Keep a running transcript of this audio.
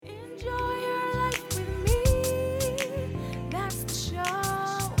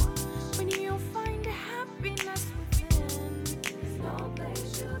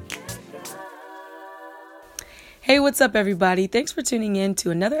Hey, what's up, everybody? Thanks for tuning in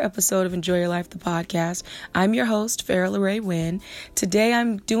to another episode of Enjoy Your Life, the podcast. I'm your host, Farrah LeRae Wynn. Today,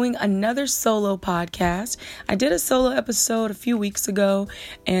 I'm doing another solo podcast. I did a solo episode a few weeks ago,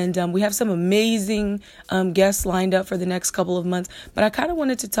 and we have some amazing guests lined up for the next couple of months. But I kind of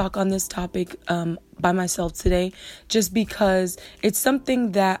wanted to talk on this topic by myself today, just because it's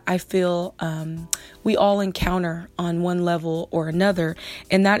something that I feel we all encounter on one level or another,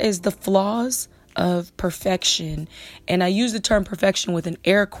 and that is the flaws of perfection. And I use the term perfection with an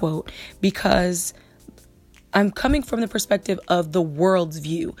air quote because I'm coming from the perspective of the world's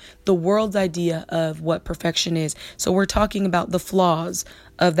view, the world's idea of what perfection is. So we're talking about the flaws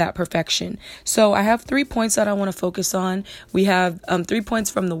of that perfection. So I have 3 points that I want to focus on. We have 3 points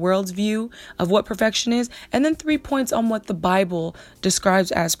from the world's view of what perfection is, and then 3 points on what the Bible describes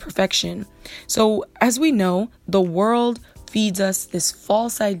as perfection. So as we know, the world feeds us this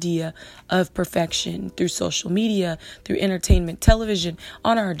false idea of perfection through social media, through entertainment, television,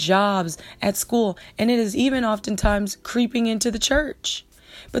 on our jobs, at school, and it is even oftentimes creeping into the church.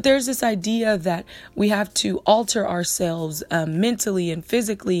 But there's this idea that we have to alter ourselves mentally and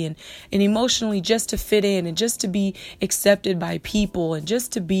physically and emotionally just to fit in and just to be accepted by people and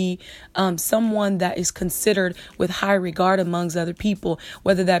just to be someone that is considered with high regard amongst other people,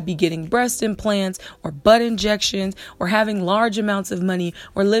 whether that be getting breast implants or butt injections or having large amounts of money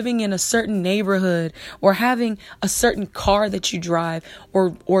or living in a certain neighborhood or having a certain car that you drive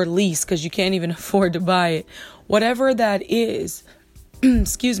or lease because you can't even afford to buy it. Whatever that is,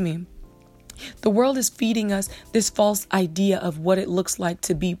 excuse me, the world is feeding us this false idea of what it looks like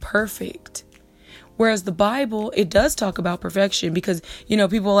to be perfect. Whereas the Bible, it does talk about perfection because,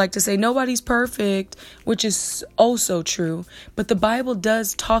 people like to say nobody's perfect, which is oh so true. But the Bible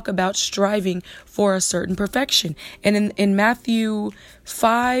does talk about striving for a certain perfection. And in Matthew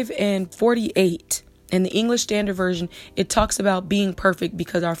 5:48, in the English Standard Version, it talks about being perfect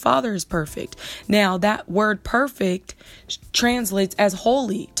because our Father is perfect. Now, that word perfect translates as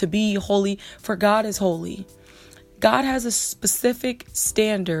holy, to be holy, for God is holy. God has a specific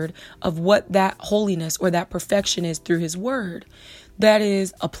standard of what that holiness or that perfection is through his word. That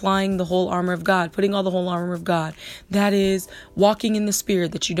is applying the whole armor of God, putting all the whole armor of God. That is walking in the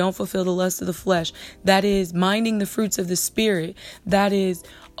spirit, that you don't fulfill the lust of the flesh. That is minding the fruits of the spirit. That is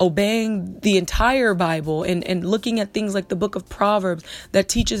obeying the entire Bible and looking at things like the book of Proverbs that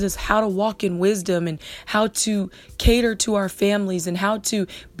teaches us how to walk in wisdom and how to cater to our families and how to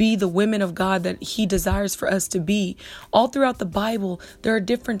be the women of God that he desires for us to be. All throughout the Bible, there are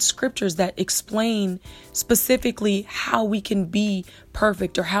different scriptures that explain specifically how we can be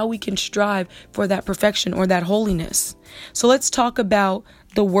perfect or how we can strive for that perfection or that holiness. So let's talk about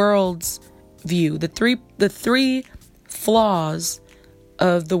the world's view, the three flaws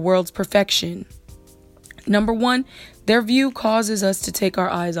of the world's perfection. Number one, their view causes us to take our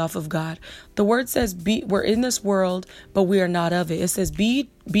eyes off of God. The word says, we're in this world, but we are not of it. It says, be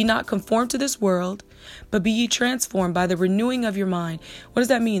not conformed to this world, but be ye transformed by the renewing of your mind. What does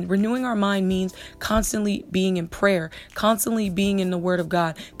that mean? Renewing our mind means constantly being in prayer, constantly being in the word of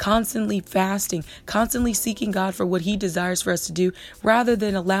God, constantly fasting, constantly seeking God for what he desires for us to do, rather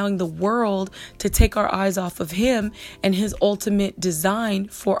than allowing the world to take our eyes off of him and his ultimate design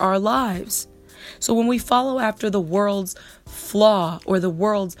for our lives. So when we follow after the world's flaw or the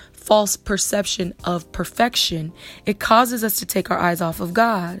world's false perception of perfection, it causes us to take our eyes off of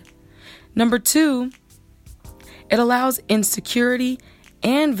God. Number two, it allows insecurity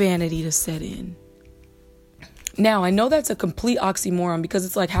and vanity to set in. Now, I know that's a complete oxymoron because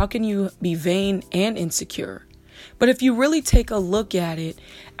it's like, how can you be vain and insecure? But if you really take a look at it,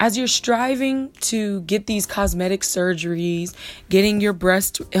 as you're striving to get these cosmetic surgeries, getting your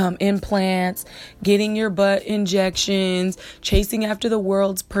breast implants, getting your butt injections, chasing after the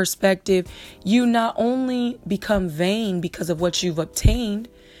world's perspective, you not only become vain because of what you've obtained,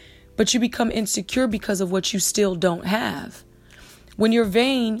 but you become insecure because of what you still don't have. When you're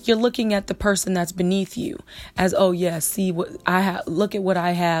vain, you're looking at the person that's beneath you as, oh yeah, see what I have, look at what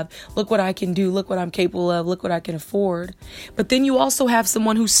I have, look what I can do, look what I'm capable of, look what I can afford. But then you also have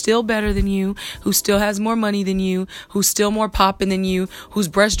someone who's still better than you, who still has more money than you, who's still more popping than you, whose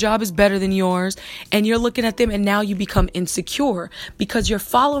breast job is better than yours. And you're looking at them and now you become insecure because you're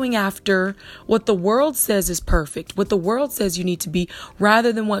following after what the world says is perfect, what the world says you need to be,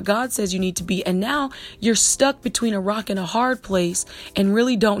 rather than what God says you need to be. And now you're stuck between a rock and a hard place and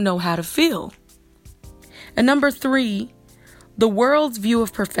really don't know how to feel. And number three, the world's view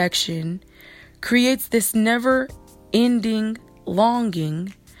of perfection creates this never-ending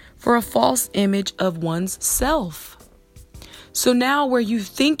longing for a false image of one's self. So now where you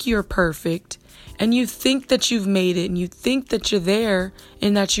think you're perfect and you think that you've made it and you think that you're there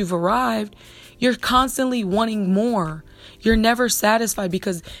and that you've arrived, you're constantly wanting more. You're never satisfied,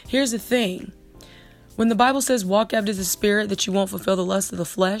 because here's the thing. When the Bible says walk after the Spirit that you won't fulfill the lust of the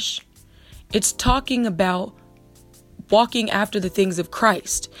flesh, it's talking about walking after the things of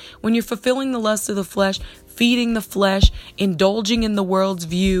Christ. When you're fulfilling the lust of the flesh, feeding the flesh, indulging in the world's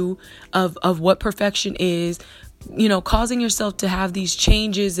view of what perfection is, causing yourself to have these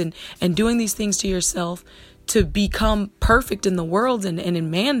changes and doing these things to yourself to become perfect in the world and in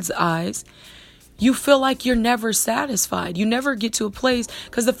man's eyes, you feel like you're never satisfied. You never get to a place,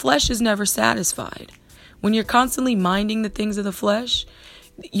 because the flesh is never satisfied. When you're constantly minding the things of the flesh,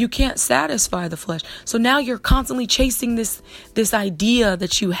 you can't satisfy the flesh. So now you're constantly chasing this idea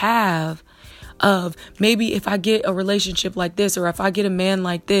that you have of, maybe if I get a relationship like this, or if I get a man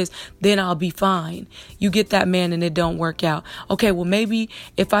like this, then I'll be fine. You get that man and it don't work out. Okay, well, maybe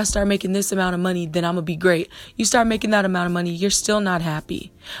if I start making this amount of money, then I'm gonna be great. You start making that amount of money, you're still not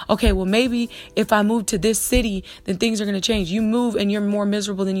happy. Okay, well, maybe if I move to this city, then things are gonna change. You move and you're more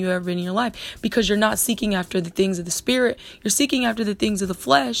miserable than you ever been in your life, because you're not seeking after the things of the Spirit. You're seeking after the things of the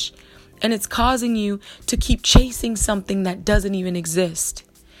flesh, and it's causing you to keep chasing something that doesn't even exist.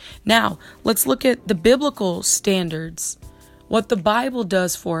 Now, let's look at the biblical standards, what the Bible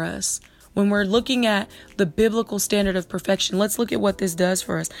does for us. When we're looking at the biblical standard of perfection, let's look at what this does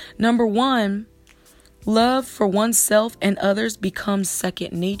for us. Number one, love for oneself and others becomes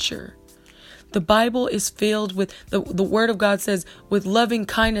second nature. The Bible is filled with, the Word of God says, with loving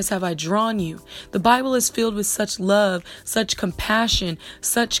kindness have I drawn you. The Bible is filled with such love, such compassion,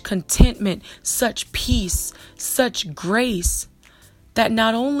 such contentment, such peace, such grace, that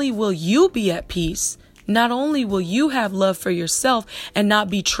not only will you be at peace, not only will you have love for yourself and not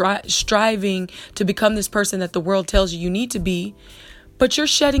be striving to become this person that the world tells you need to be, but you're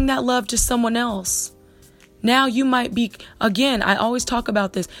shedding that love to someone else. Now you might be, again, I always talk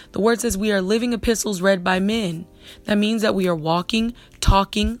about this. The Word says we are living epistles read by men. That means that we are walking,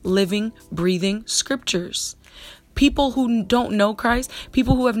 talking, living, breathing scriptures. People who don't know Christ,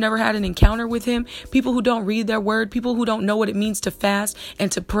 people who have never had an encounter with Him, people who don't read their word, people who don't know what it means to fast and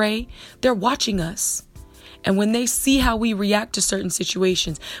to pray, they're watching us. And when they see how we react to certain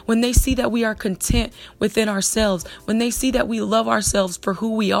situations, when they see that we are content within ourselves, when they see that we love ourselves for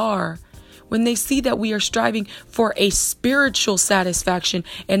who we are, when they see that we are striving for a spiritual satisfaction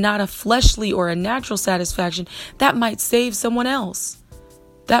and not a fleshly or a natural satisfaction, that might save someone else.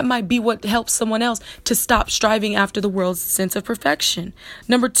 That might be what helps someone else to stop striving after the world's sense of perfection.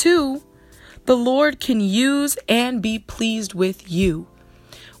 Number two, the Lord can use and be pleased with you.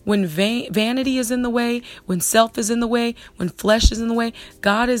 When vanity is in the way, when self is in the way, when flesh is in the way,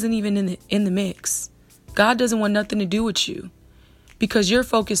 God isn't even in the mix. God doesn't want nothing to do with you, because you're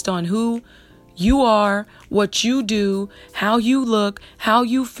focused on who you are, what you do, how you look, how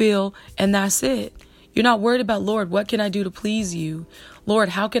you feel, and that's it. You're not worried about, Lord, what can I do to please you? Lord,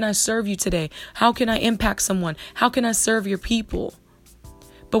 how can I serve you today? How can I impact someone? How can I serve your people?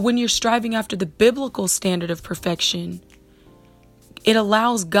 But when you're striving after the biblical standard of perfection, it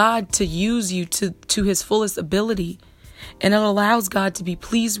allows God to use you to His fullest ability, and it allows God to be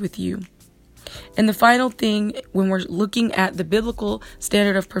pleased with you. And the final thing, when we're looking at the biblical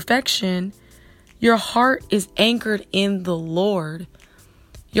standard of perfection, your heart is anchored in the Lord.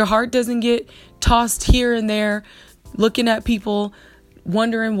 Your heart doesn't get tossed here and there, looking at people,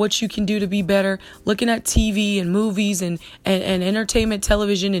 wondering what you can do to be better, looking at TV and movies and entertainment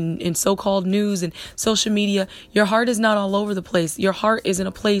television and so-called news and social media. Your heart is not all over the place. Your heart is in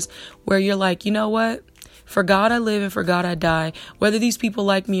a place where you're like, you know what? For God I live and for God I die. Whether these people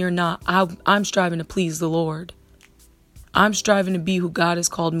like me or not, I'm striving to please the Lord. I'm striving to be who God has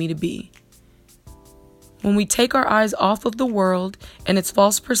called me to be. When we take our eyes off of the world and its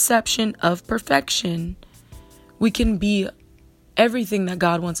false perception of perfection, we can be everything that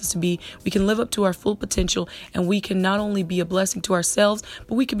God wants us to be. We can live up to our full potential, and we can not only be a blessing to ourselves,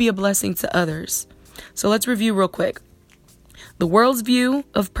 but we can be a blessing to others. So let's review real quick. The world's view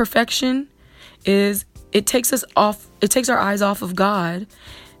of perfection is it takes our eyes off of God.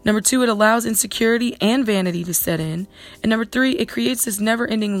 Number two, it allows insecurity and vanity to set in. And number three, it creates this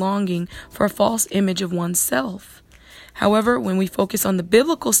never-ending longing for a false image of oneself. However, when we focus on the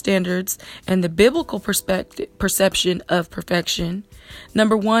biblical standards and the biblical perception of perfection,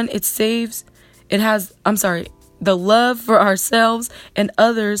 number one, the love for ourselves and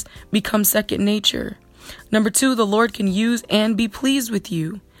others becomes second nature. Number two, the Lord can use and be pleased with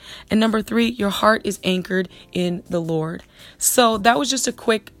you. And number 3, your heart is anchored in the Lord. So that was just a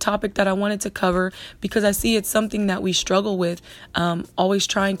quick topic that I wanted to cover because I see it's something that we struggle with, always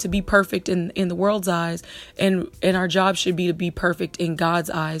trying to be perfect in the world's eyes, and our job should be to be perfect in God's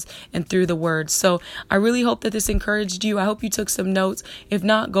eyes and through the word. So I really hope that this encouraged you. I hope you took some notes. If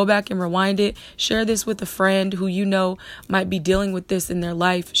not, go back and rewind it. Share this with a friend who you know might be dealing with this in their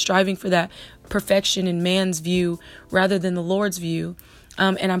life, striving for that perfection in man's view rather than the Lord's view.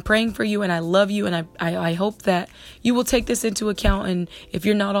 And I'm praying for you, and I love you, and I hope that you will take this into account, and if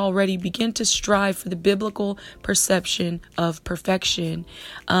you're not already, begin to strive for the biblical perception of perfection.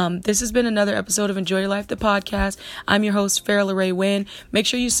 This has been another episode of Enjoy Your Life, the podcast. I'm your host, Farrah LeRae Wynn. Make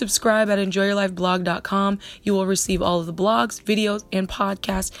sure you subscribe at enjoyyourlifeblog.com. You will receive all of the blogs, videos, and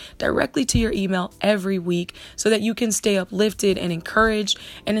podcasts directly to your email every week so that you can stay uplifted and encouraged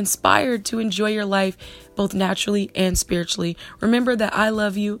and inspired to enjoy your life both naturally and spiritually. Remember that I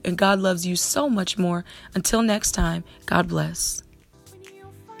love you and God loves you so much more. Until next time, God bless.